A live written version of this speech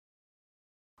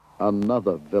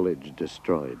Another village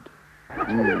destroyed.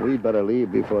 We better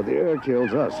leave before the air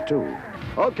kills us, too.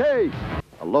 Okay.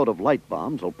 A load of light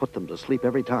bombs will put them to sleep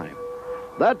every time.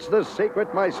 That's the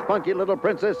secret, my spunky little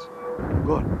princess.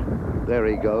 Good. There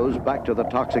he goes, back to the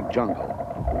toxic jungle.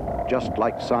 Just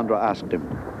like Sandra asked him.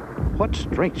 What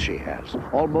strength she has.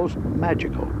 Almost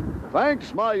magical.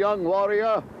 Thanks, my young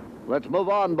warrior. Let's move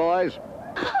on, boys.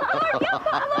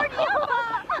 Lord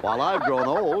Yupa! While I've grown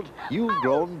old, you've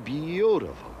grown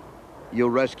beautiful. You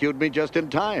rescued me just in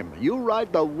time. You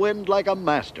ride the wind like a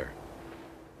master.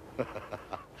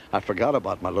 I forgot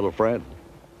about my little friend.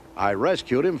 I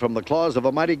rescued him from the claws of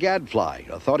a mighty gadfly.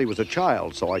 I thought he was a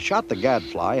child, so I shot the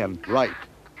gadfly and... Right.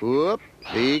 Whoop.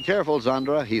 Be careful,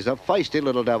 Sandra. He's a feisty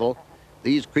little devil.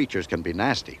 These creatures can be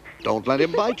nasty. Don't let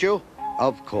him bite you.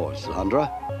 Of course, Sandra.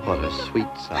 What a sweet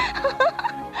son.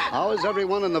 How is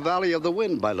everyone in the Valley of the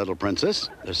Wind, my little princess?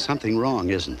 There's something wrong,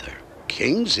 isn't there?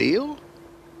 King Seal?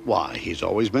 Why, he's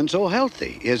always been so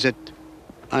healthy. Is it...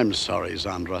 I'm sorry,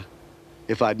 Sandra.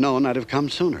 If I'd known, I'd have come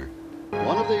sooner.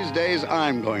 One of these days,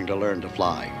 I'm going to learn to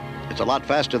fly. It's a lot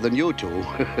faster than you two.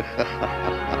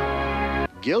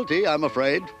 Guilty, I'm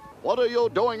afraid. What are you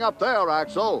doing up there,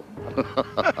 Axel?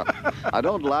 I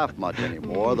don't laugh much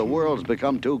anymore. The world's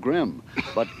become too grim.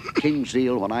 But, King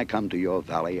Seal, when I come to your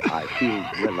valley, I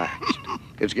feel relaxed.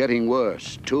 It's getting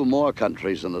worse. 2 more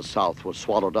countries in the south were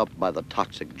swallowed up by the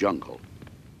toxic jungle.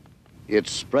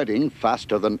 It's spreading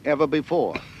faster than ever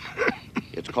before.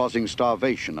 It's causing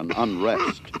starvation and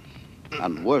unrest.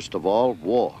 And worst of all,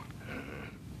 war.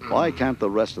 Why can't the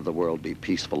rest of the world be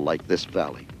peaceful like this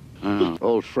valley?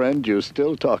 Old friend, you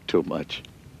still talk too much.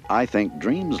 I think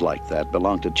dreams like that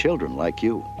belong to children like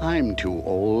you. I'm too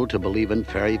old to believe in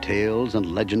fairy tales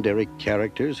and legendary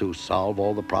characters who solve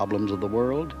all the problems of the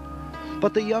world.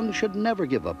 But the young should never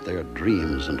give up their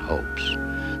dreams and hopes.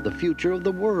 The future of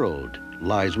the world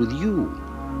lies with you.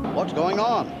 What's going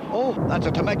on? Oh, that's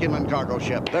a Temecula cargo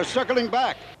ship. They're circling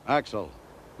back. Axel,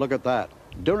 look at that.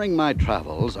 During my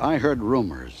travels, I heard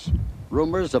rumors.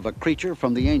 Rumors of a creature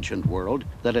from the ancient world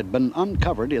that had been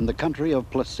uncovered in the country of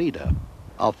Placida.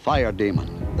 A fire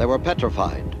demon. They were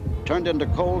petrified, turned into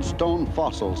cold stone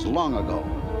fossils long ago.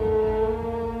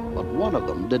 But one of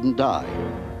them didn't die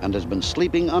and has been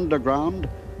sleeping underground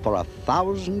for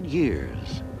 1,000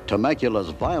 years.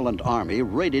 Temecula's violent army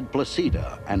raided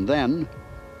Placida and then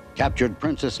captured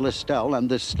Princess Listel and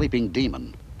this sleeping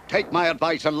demon. Take my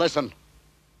advice and listen.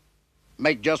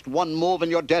 Make just one move and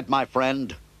you're dead, my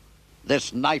friend.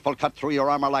 This knife will cut through your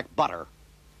armor like butter.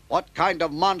 What kind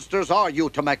of monsters are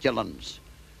you, Temeculans?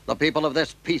 The people of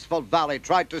this peaceful valley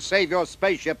tried to save your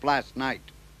spaceship last night.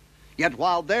 Yet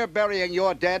while they're burying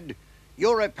your dead,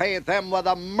 you repay them with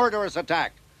a murderous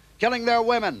attack, killing their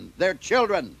women, their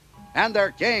children, and their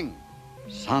king.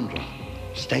 Sandra,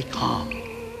 stay calm.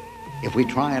 If we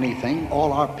try anything,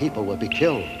 all our people will be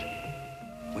killed.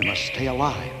 We must stay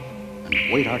alive and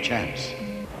wait our chance.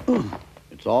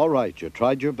 It's all right. You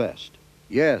tried your best.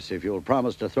 Yes, if you'll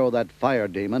promise to throw that fire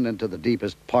demon into the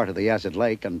deepest part of the acid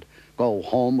lake and go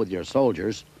home with your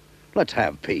soldiers, let's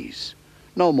have peace.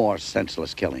 No more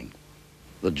senseless killing.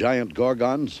 The giant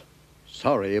gorgons?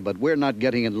 Sorry, but we're not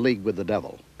getting in league with the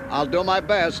devil. I'll do my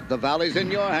best. The valley's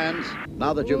in your hands.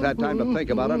 Now that you've had time to think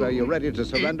about it, are you ready to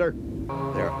surrender?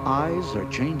 Their eyes are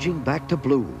changing back to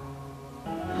blue.